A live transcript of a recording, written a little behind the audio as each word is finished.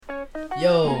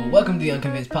Yo, welcome to the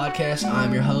Unconvinced Podcast.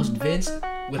 I'm your host, Vince,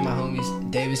 with my homies,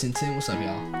 Davis and Tim. What's up,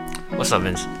 y'all? What's up,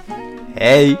 Vince?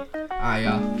 Hey. Alright,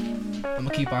 y'all. I'm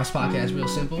gonna keep our podcast real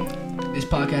simple. This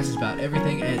podcast is about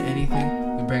everything and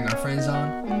anything. We bring our friends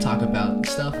on, talk about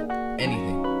stuff,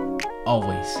 anything.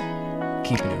 Always.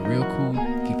 Keeping it real cool,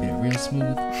 keeping it real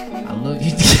smooth. I love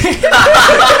you.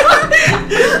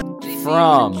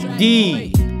 From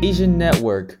the Asian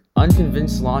Network,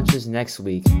 Unconvinced launches next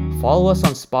week. Follow us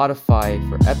on Spotify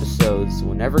for episodes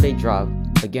whenever they drop.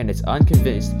 Again, it's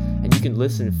Unconvinced, and you can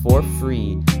listen for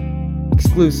free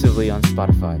exclusively on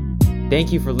Spotify.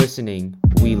 Thank you for listening.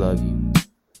 We love you.